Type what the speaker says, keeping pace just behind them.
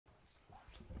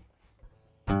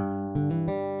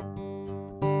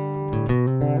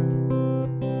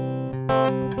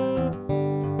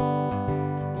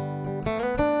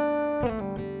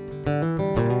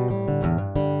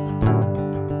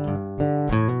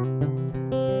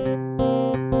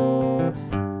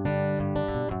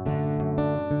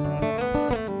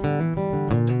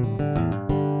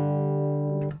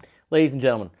Ladies and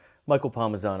gentlemen, Michael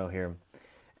Palmisano here.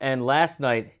 And last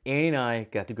night, Annie and I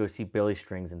got to go see Billy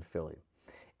Strings in Philly.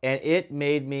 And it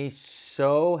made me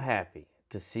so happy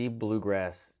to see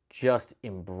Bluegrass just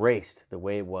embraced the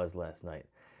way it was last night.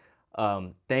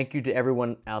 Thank you to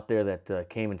everyone out there that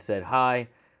came and said hi.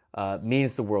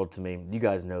 Means the world to me. You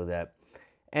guys know that.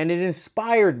 And it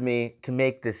inspired me to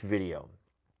make this video.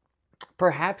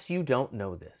 Perhaps you don't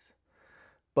know this,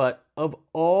 but of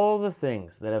all the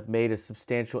things that have made a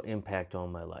substantial impact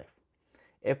on my life,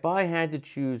 if I had to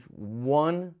choose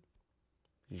one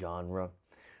genre,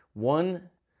 one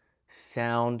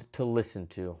sound to listen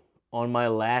to on my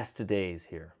last days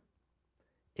here,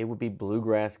 it would be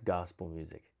bluegrass gospel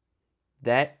music.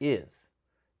 That is,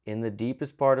 in the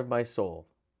deepest part of my soul,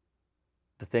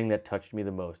 the thing that touched me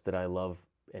the most, that I love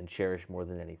and cherish more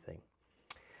than anything.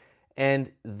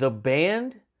 And the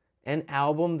band and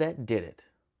album that did it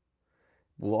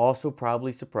will also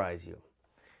probably surprise you.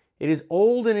 It is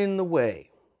Old and in the Way.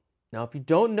 Now, if you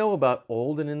don't know about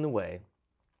Old and in the Way,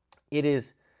 it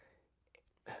is,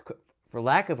 for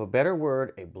lack of a better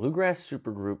word, a bluegrass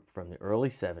supergroup from the early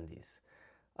 70s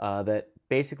that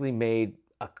basically made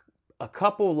a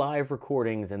couple live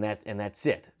recordings and that's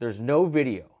it. There's no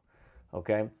video,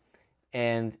 okay?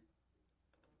 And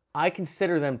I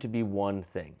consider them to be one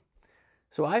thing.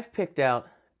 So I've picked out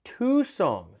two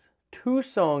songs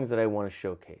that I want to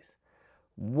showcase.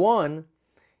 One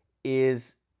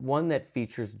is one that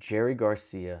features Jerry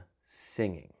Garcia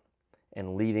singing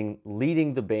and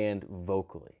leading the band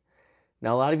vocally.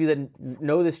 Now, a lot of you that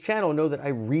know this channel know that I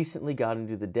recently got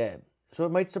into the Dead. So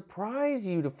it might surprise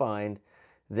you to find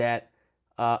that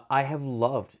I have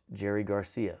loved Jerry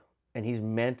Garcia, and he's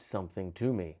meant something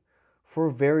to me for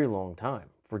a very long time,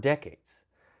 for decades.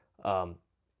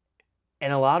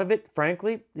 And a lot of it,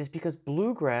 frankly, is because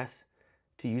bluegrass,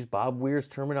 to use Bob Weir's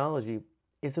terminology,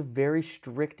 is a very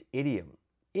strict idiom.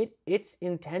 Its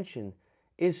intention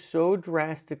is so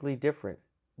drastically different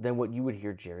than what you would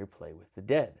hear Jerry play with the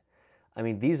Dead. I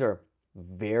mean, these are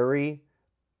very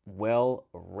well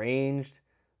arranged,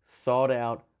 thought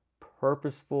out,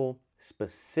 purposeful,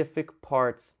 specific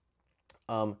parts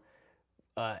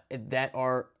that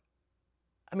are,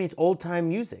 I mean, it's old time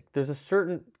music. There's a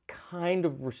certain kind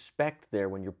of respect there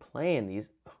when you're playing these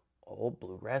old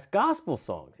bluegrass gospel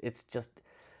songs. It's just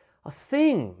a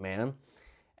thing, man.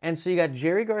 And so you got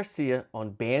Jerry Garcia on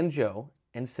banjo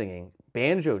and singing,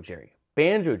 Banjo Jerry,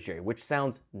 which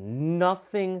sounds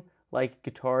nothing like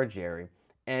Guitar Jerry.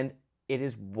 And it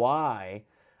is why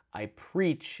I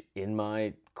preach in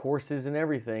my courses and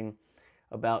everything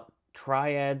about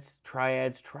triads,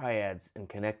 and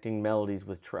connecting melodies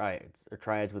with triads, or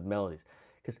triads with melodies.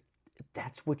 Because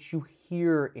that's what you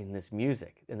hear in this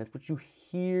music, and that's what you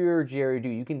hear Jerry do.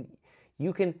 You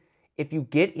can, if you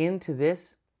get into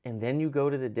this and then you go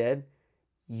to the Dead,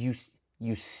 you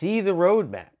see the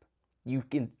roadmap. You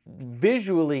can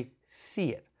visually see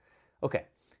it. Okay.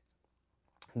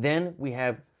 Then we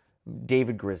have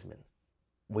David Grisman.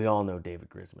 We all know David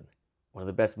Grisman, one of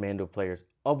the best mando players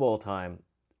of all time,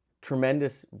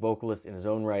 tremendous vocalist in his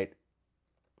own right.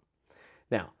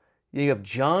 Now, you have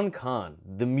John Kahn,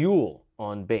 the Mule,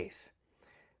 on bass.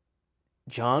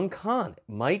 John Kahn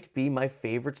might be my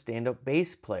favorite stand-up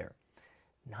bass player.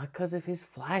 Not because of his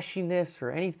flashiness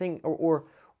or anything, or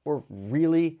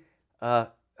really,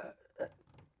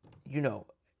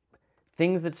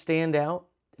 things that stand out.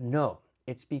 No,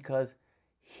 it's because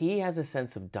he has a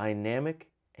sense of dynamic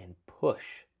and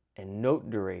push and note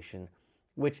duration,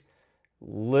 which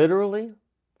literally,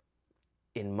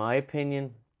 in my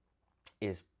opinion,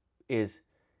 is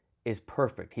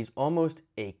perfect. He's almost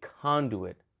a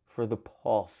conduit for the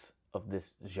pulse of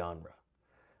this genre.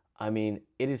 I mean,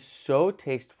 it is so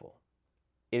tasteful.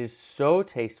 It is so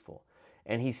tasteful.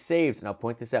 And he saves, and I'll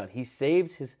point this out, he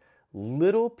saves his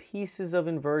little pieces of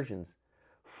inversions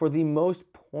for the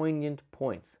most poignant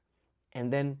points,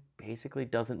 and then basically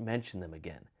doesn't mention them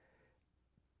again.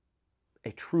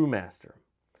 A true master.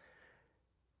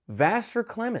 Vassar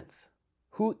Clements,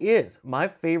 who is my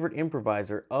favorite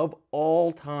improviser of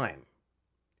all time.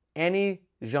 Any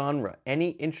genre, any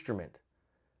instrument.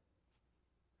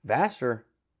 Vassar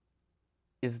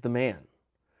is the man.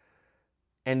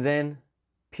 And then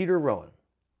Peter Rowan,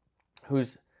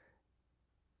 who's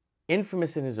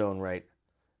infamous in his own right,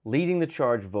 leading the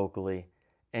charge vocally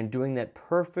and doing that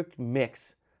perfect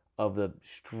mix of the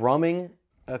strumming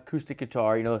acoustic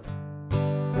guitar,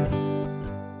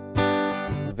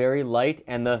 very light,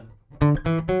 and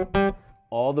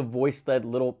all the voice-led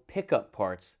little pickup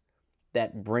parts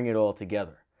that bring it all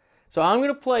together. So I'm going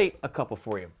to play a couple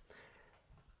for you.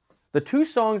 The two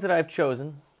songs that I've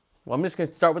chosen, well, I'm just going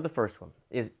to start with the first one,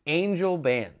 is Angel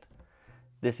Band.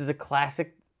 This is a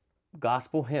classic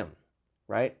gospel hymn,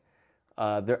 right?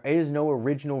 There is no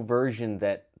original version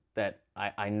that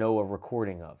I know a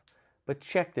recording of. But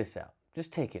check this out.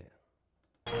 Just take it in.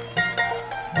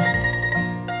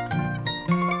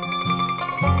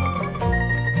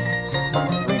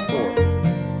 3, 4.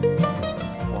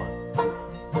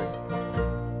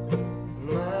 1, 2,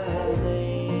 3. My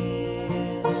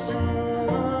late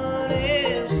sun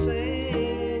is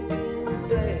sinking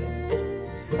back.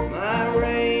 My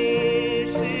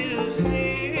race is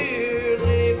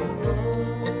nearly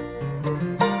run.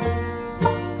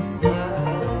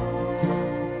 My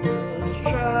longest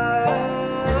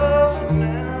trials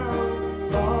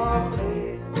now are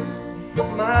past.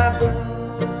 My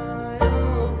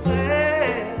trial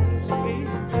past me.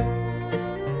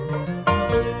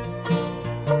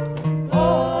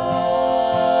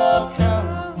 Oh,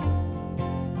 come,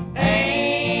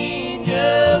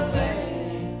 angel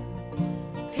man,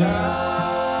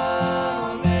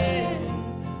 come and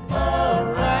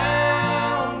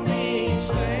around me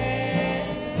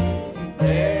stand.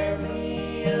 Bear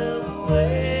me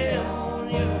away on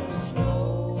your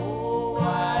snow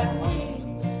white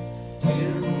wings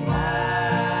to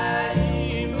my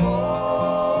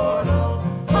immortal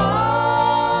home.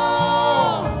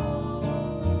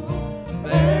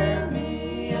 Bear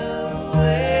me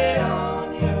away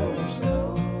on your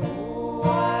snow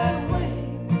white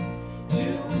wings to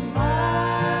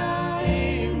my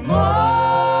immortal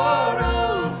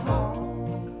home.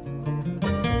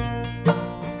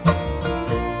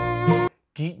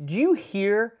 Do you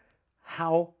hear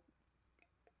how,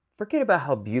 forget about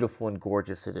how beautiful and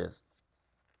gorgeous it is.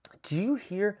 Do you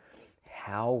hear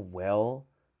how well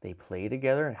they play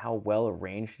together and how well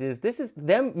arranged it is? This is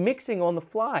them mixing on the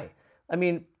fly. I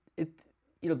mean,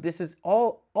 this is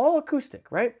all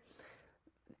acoustic, right?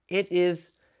 It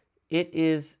is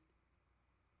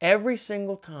every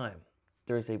single time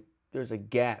there's a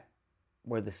gap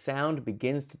where the sound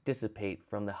begins to dissipate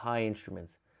from the high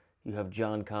instruments. You have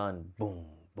John Kahn, boom,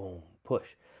 boom,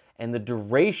 push. And the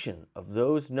duration of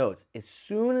those notes, as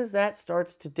soon as that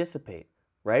starts to dissipate,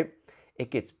 right, it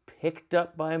gets picked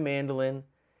up by a mandolin,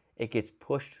 it gets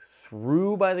pushed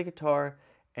through by the guitar,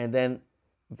 and then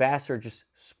Vassar just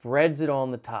spreads it on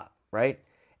the top, right?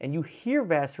 And you hear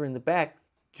Vassar in the back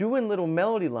doing little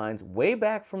melody lines way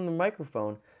back from the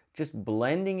microphone, just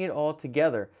blending it all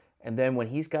together. And then when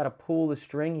he's got to pull the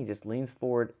string, he just leans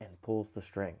forward and pulls the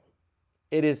string.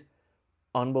 It is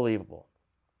unbelievable.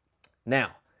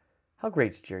 Now, how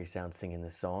great is Jerry Sound singing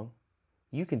this song?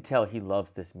 You can tell he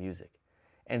loves this music.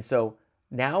 And so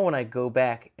now when I go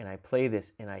back and I play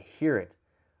this and I hear it,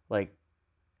 like,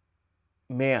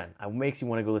 man, it makes you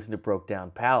want to go listen to Broke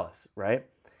Down Palace, right?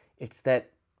 It's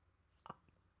that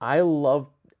I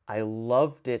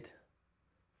loved it.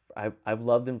 I've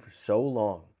loved him for so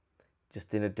long,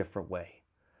 just in a different way.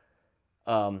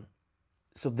 So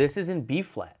this is in B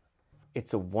flat.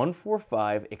 It's a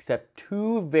 1-4-5, except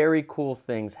two very cool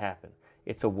things happen.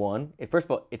 It's a 1. First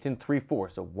of all, it's in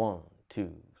 3-4, so 1,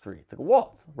 2, 3. It's like a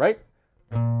waltz, right?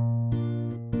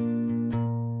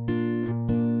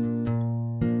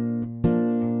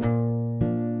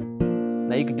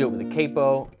 Now you could do it with a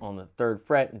capo on the 3rd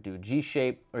fret and do a G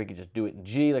shape, or you could just do it in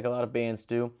G like a lot of bands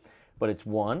do. But it's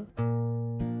 1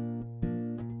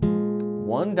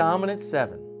 dominant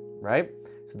 7, right?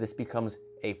 So this becomes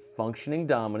a functioning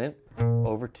dominant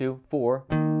over to 4,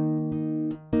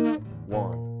 1,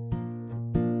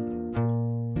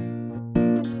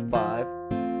 5.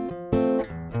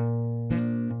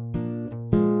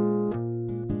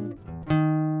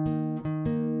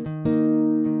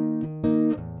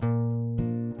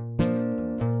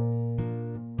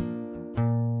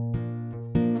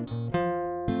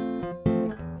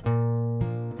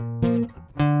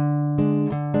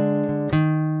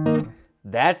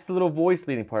 That's the little voice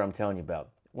leading part I'm telling you about.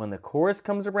 When the chorus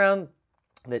comes around,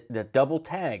 the double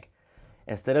tag,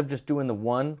 instead of just doing the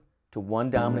 1 to 1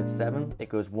 dominant 7, it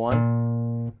goes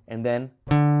 1 and then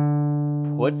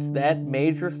puts that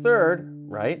major 3rd,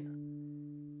 right,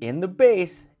 in the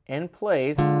bass and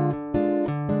plays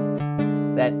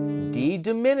that D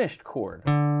diminished chord,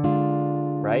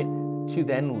 right, to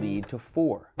then lead to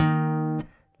 4.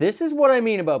 This is what I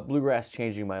mean about bluegrass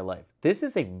changing my life. This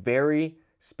is a very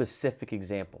specific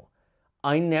example.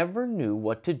 I never knew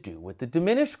what to do with the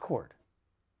diminished chord.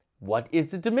 What is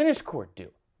the diminished chord do?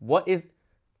 What is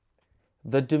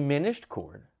the diminished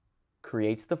chord?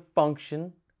 Creates the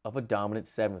function of a dominant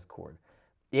 7th chord.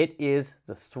 It is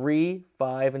the 3,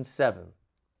 5, and 7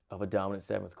 of a dominant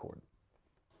 7th chord.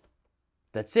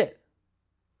 That's it.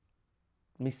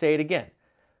 Let me say it again.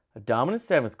 A dominant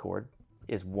 7th chord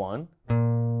is 1,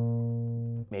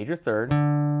 major third,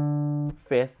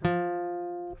 fifth,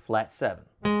 flat 7,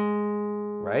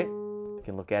 right? You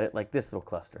can look at it like this little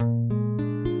cluster.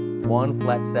 1,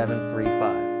 flat 7, 3,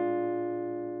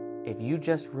 5. If you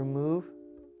just remove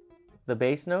the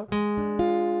bass note,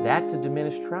 that's a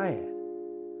diminished triad.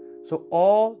 So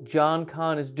all John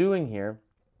Cahn is doing here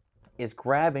is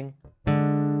grabbing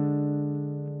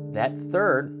that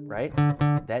third, right,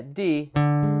 that D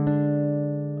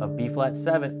of B flat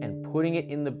 7 and putting it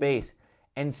in the bass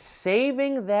and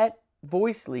saving that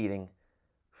voice leading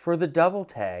for the double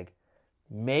tag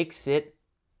makes it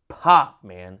pop,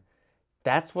 man.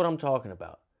 That's what I'm talking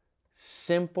about.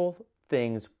 Simple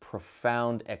things,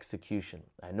 profound execution.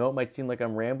 I know it might seem like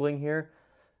I'm rambling here.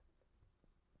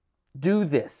 Do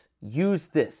this. Use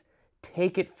this.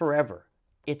 Take it forever.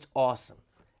 It's awesome.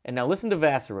 And now listen to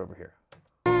Vassar over here.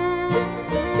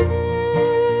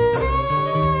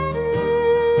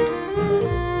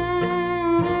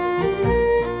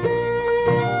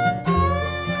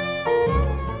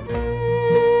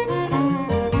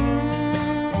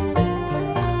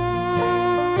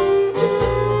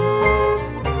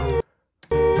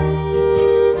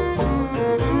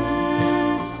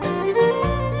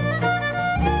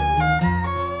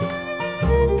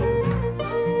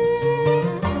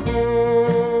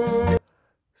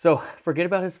 So forget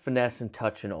about his finesse and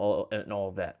touch and all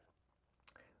of that.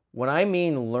 When I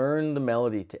mean learn the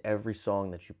melody to every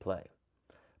song that you play,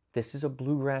 this is a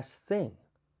bluegrass thing.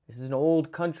 This is an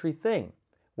old country thing.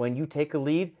 When you take a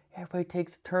lead, everybody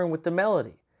takes a turn with the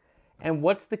melody. And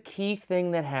what's the key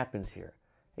thing that happens here?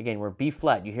 Again, we're B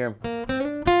flat. You hear him.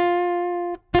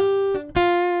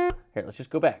 Here, let's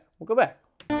just go back. We'll go back.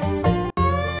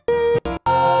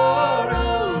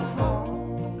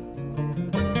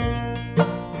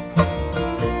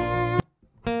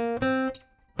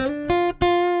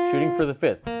 Shooting for the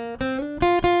fifth.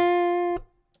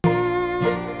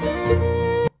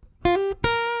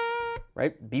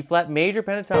 Right? B flat major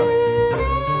pentatonic.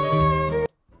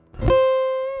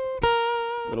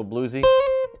 Little bluesy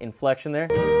inflection there.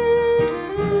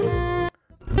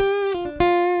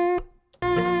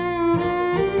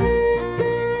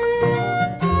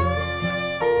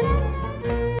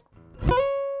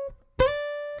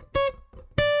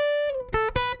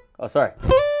 Oh, sorry.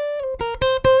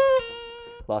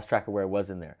 Lost track of where I was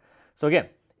in there. So again,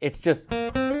 it's just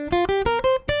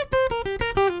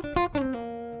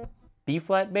B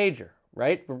flat major,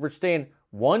 right? We're staying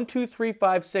 1, 2, 3,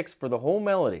 5, 6 for the whole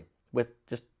melody with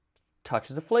just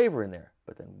touches of flavor in there.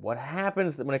 But then what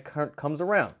happens when it comes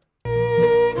around?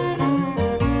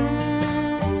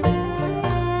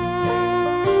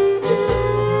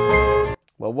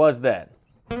 What was that?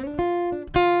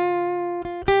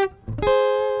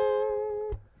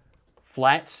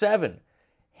 Flat 7.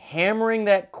 Hammering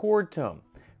that chord tone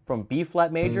from B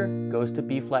flat major goes to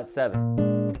B flat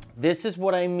 7. This is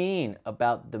what I mean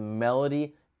about the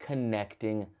melody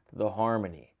connecting the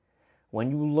harmony. When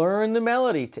you learn the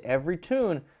melody to every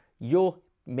tune, you'll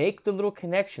make the little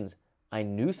connections. I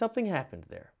knew something happened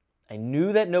there. I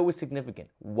knew that note was significant.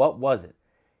 What was it?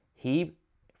 He,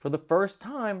 for the first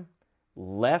time,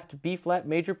 left B flat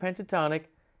major pentatonic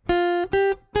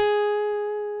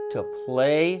to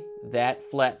play that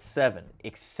flat 7,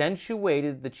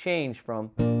 accentuated the change from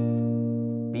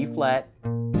B flat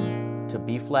to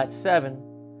B flat 7,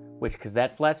 which, because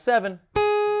that flat 7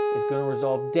 is going to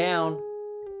resolve down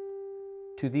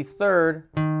to the third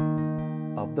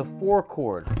of the 4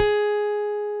 chord.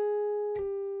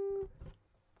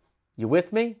 You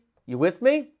with me? You with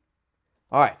me?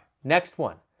 All right, next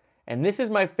one. And this is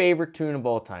my favorite tune of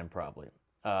all time, probably,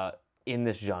 in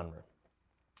this genre.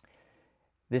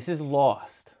 This is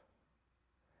Lost.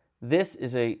 This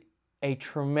is a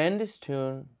tremendous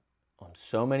tune on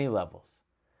so many levels.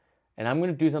 And I'm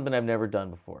going to do something I've never done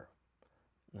before.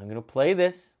 I'm going to play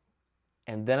this,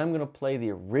 and then I'm going to play the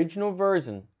original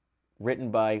version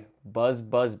written by Buzz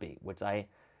Busby, which I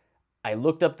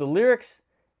looked up the lyrics,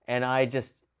 and I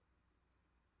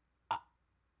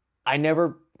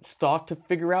never thought to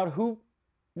figure out who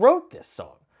wrote this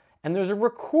song. And there's a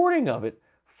recording of it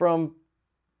from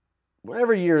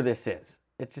whatever year this is.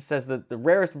 It just says the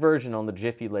rarest version on the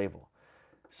Jiffy label.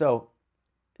 So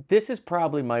this is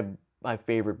probably my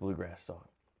favorite bluegrass song.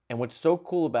 And what's so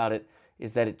cool about it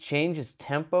is that it changes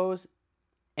tempos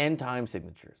and time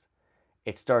signatures.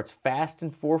 It starts fast in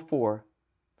 4/4,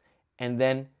 and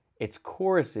then its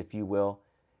chorus, if you will,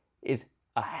 is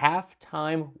a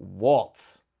halftime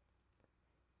waltz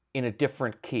in a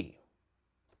different key.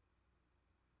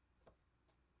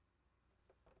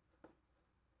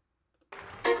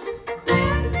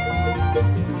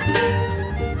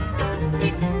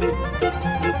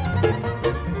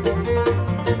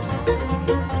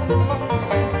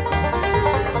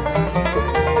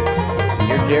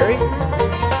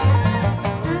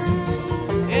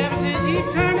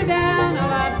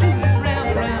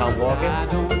 talking. I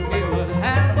don't care what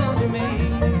happens to me.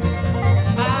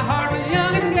 My heart was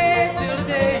young and gay till the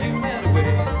day you went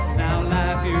away. Now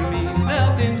life here means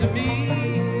nothing to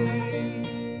me.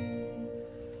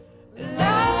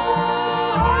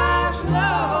 Lost,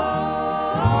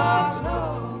 lost,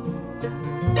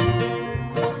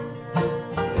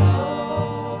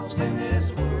 lost in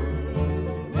this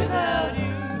world without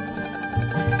you.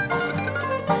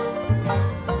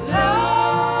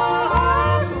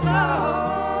 Lost,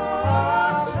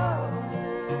 lost,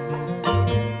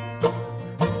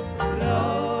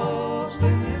 lost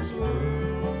in this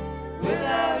world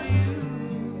without you.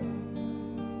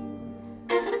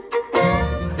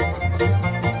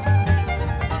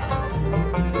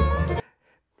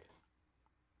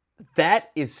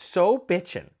 That is so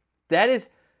bitchin'. That is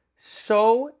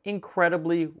so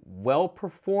incredibly well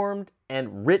performed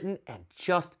and written and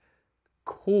just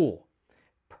cool.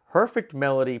 Perfect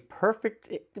melody, perfect.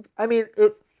 I mean,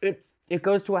 it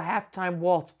goes to a halftime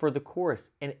waltz for the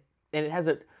chorus, and it has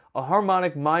a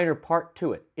harmonic minor part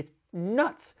to it. It's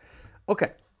nuts.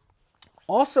 Okay.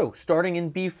 Also starting in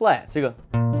B flat. So you go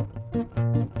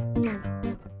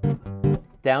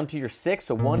down to your 6.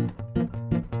 So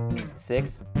 1,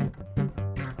 6,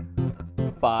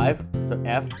 5. So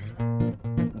F,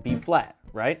 B flat,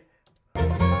 right?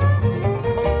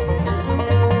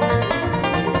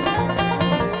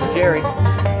 Jerry.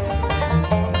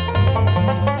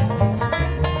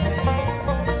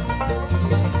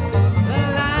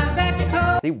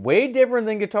 See, way different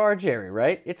than Guitar Jerry,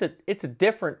 right? It's a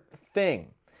different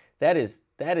thing. That is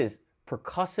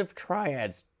percussive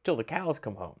triads till the cows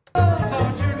come home.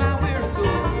 Tortured my weird soul.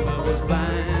 I was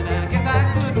blind, I guess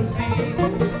I couldn't see.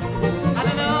 I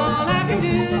don't know all I can do,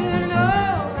 and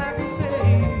all I can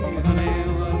say. Honey,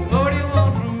 what more do you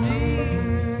want from me?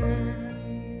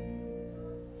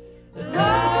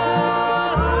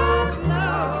 Lost,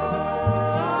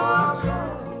 lost,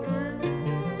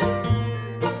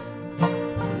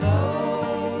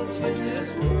 lost in this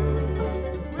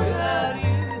world without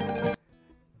you.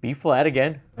 B flat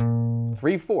again.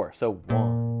 3, 4. So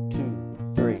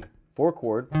 1, 2, 3, 4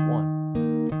 chord, 1.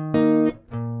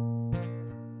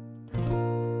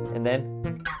 And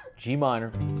then G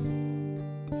minor.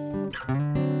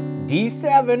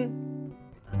 D7,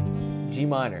 G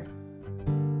minor.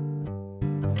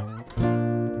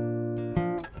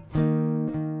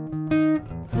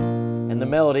 And the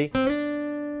melody,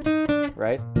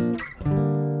 right?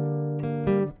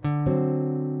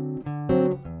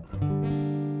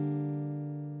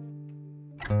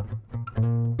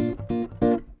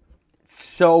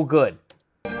 So good.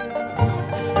 Lost,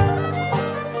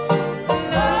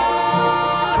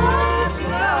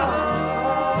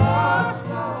 lost,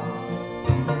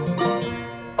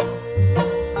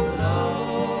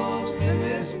 lost in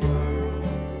this world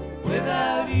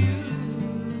without you.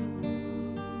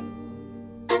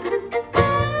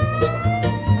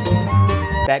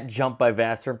 That jump by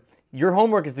Vassar. Your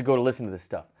homework is to go to listen to this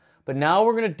stuff. But now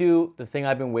we're going to do the thing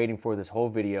I've been waiting for this whole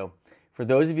video. For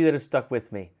those of you that have stuck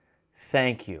with me,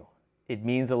 thank you. It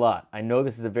means a lot. I know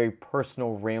this is a very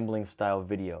personal, rambling style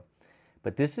video.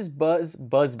 But this is Buzz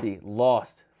Busby,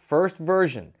 Lost. First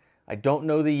version. I don't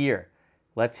know the year.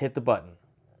 Let's hit the button.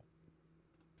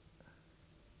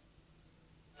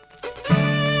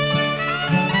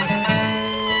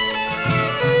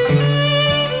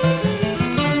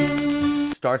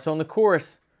 Starts on the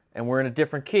chorus, and we're in a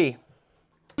different key.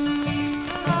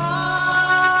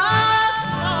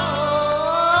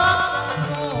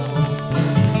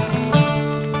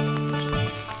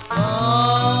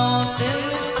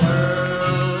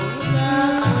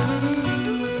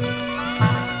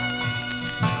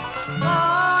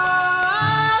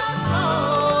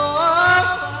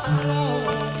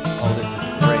 Oh, this is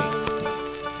great.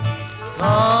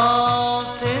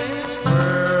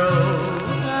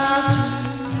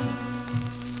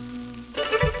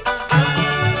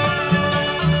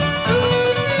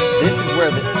 This is where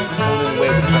the only way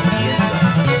to start the intro.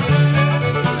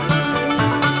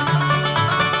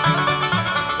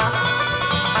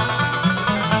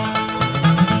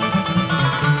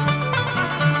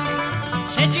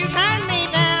 Since you turned me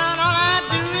down, all I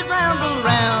do is ramble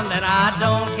round, and I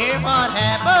don't care what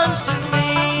happens to me.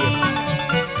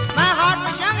 My heart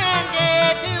was young and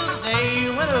gay till the day you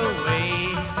went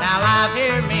away. Now life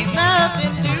here means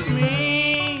nothing to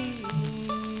me.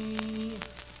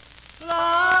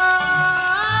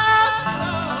 Love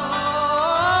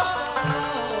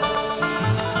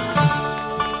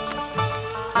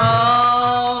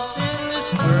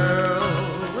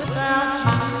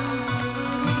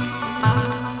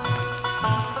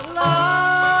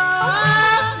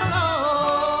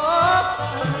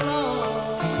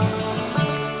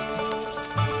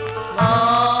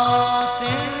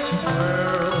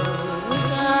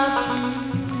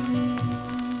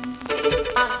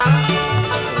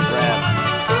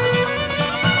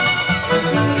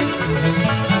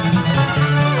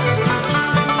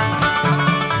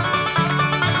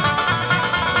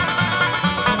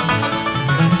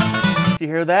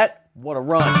hear that? What a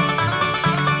run.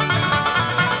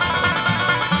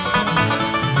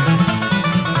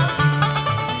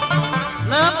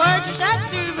 Love words you said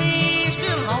to me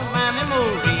still haunt my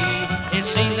memory. It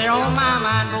seems they're on my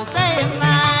mind both day and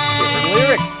night. Different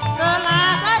lyrics. The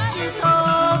lies that you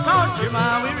told torture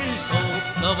my weary soul.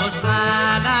 Love was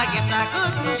blind, I guess I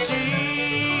couldn't see.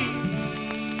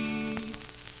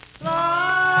 Lost,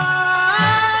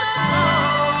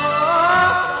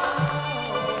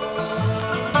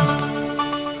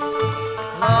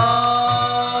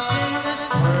 lost in this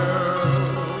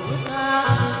world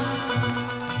without you.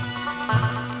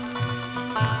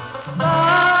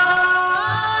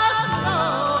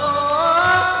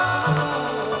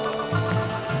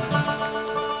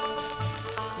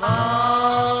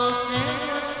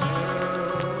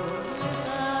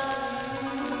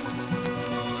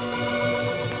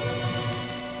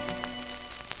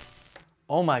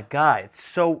 Oh my God,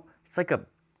 it's like a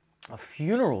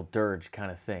funeral dirge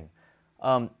kind of thing.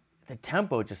 The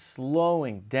tempo just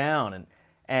slowing down,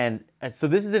 and so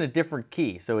this is in a different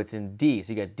key, so it's in D.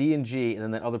 So you got D and G, and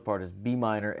then that other part is B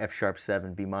minor, F sharp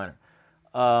 7, B minor.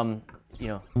 You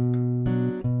know.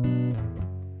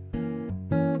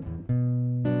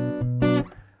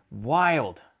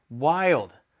 Wild,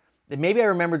 wild. And maybe I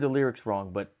remembered the lyrics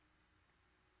wrong, but,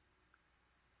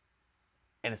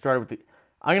 and it started with the,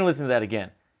 I'm gonna listen to that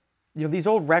again. You know, these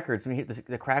old records, when you hit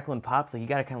the crackle and pops, like you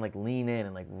gotta kind of like lean in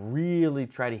and like really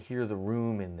try to hear the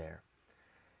room in there.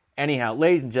 Anyhow,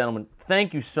 ladies and gentlemen,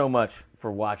 thank you so much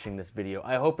for watching this video.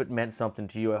 I hope it meant something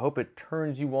to you. I hope it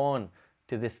turns you on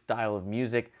to this style of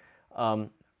music. And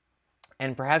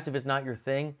perhaps if it's not your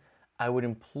thing, I would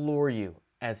implore you,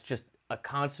 as just a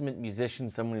consummate musician,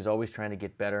 someone who's always trying to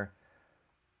get better,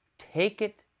 take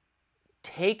it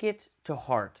to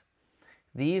heart.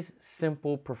 These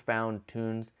simple, profound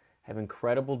tunes have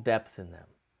incredible depth in them.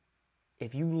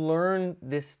 If you learn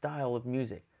this style of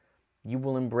music, you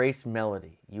will embrace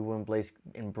melody. You will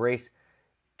embrace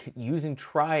using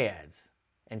triads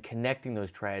and connecting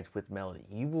those triads with melody.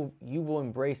 You will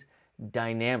embrace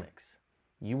dynamics.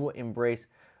 You will embrace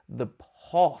the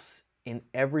pulse in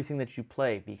everything that you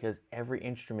play, because every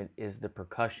instrument is the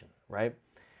percussion, right?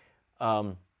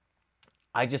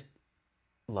 I just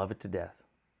love it to death.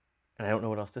 And I don't know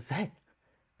what else to say.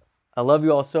 I love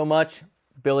you all so much.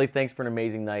 Billy, thanks for an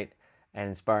amazing night and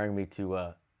inspiring me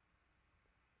to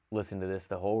listen to this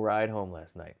the whole ride home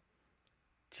last night.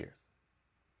 Cheers.